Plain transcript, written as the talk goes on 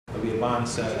bond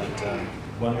set at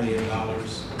 $1 million.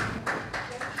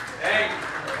 Hey,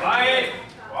 quiet,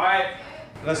 quiet.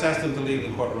 Let's ask them to leave the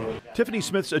courtroom. Tiffany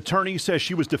Smith's attorney says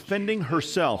she was defending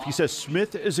herself. He says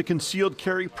Smith is a concealed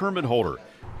carry permit holder.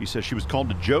 He says she was called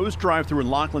to Joe's drive-thru in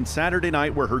Lockland Saturday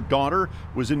night where her daughter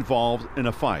was involved in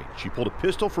a fight. She pulled a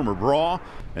pistol from her bra,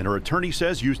 and her attorney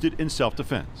says used it in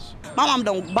self-defense. My mom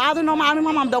don't bother nobody.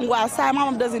 My mom don't go outside. My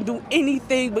mom doesn't do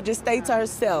anything but just stay to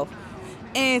herself.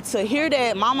 And to hear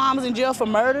that my mom is in jail for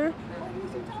murder,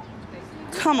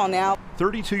 come on now.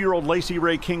 32-year-old Lacey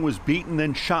Ray King was beaten,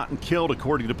 then shot and killed,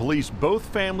 according to police. Both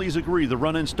families agree the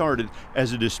run-in started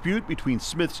as a dispute between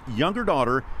Smith's younger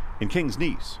daughter and King's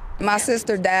niece. My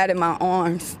sister died in my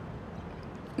arms.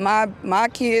 My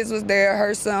kids was there,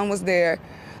 her son was there.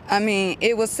 I mean,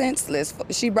 it was senseless.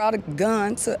 She brought a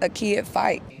gun to a kid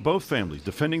fight. Both families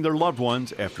defending their loved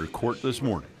ones after court this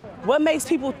morning. What makes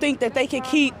people think that they can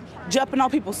keep jumping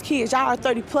on people's kids? Y'all are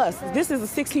 30 plus. This is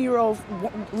a 16-year-old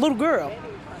little girl.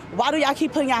 Why do y'all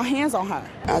keep putting y'all hands on her?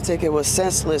 I think it was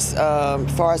senseless.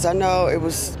 As far as I know, it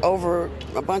was over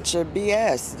a bunch of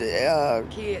BS.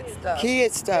 Kid stuff.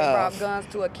 Kid stuff. They brought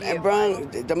guns to a kid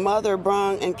fight. The mother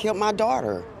brung and killed my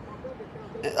daughter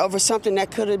over something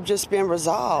that could have just been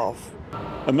resolved.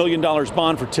 $1 million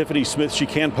bond for Tiffany Smith. She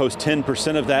can post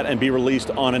 10% of that and be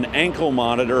released on an ankle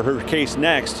monitor. Her case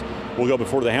next will go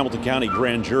before the Hamilton County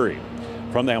Grand Jury.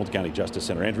 From the Hamilton County Justice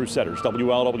Center, Andrew Setters,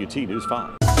 WLWT News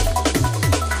 5.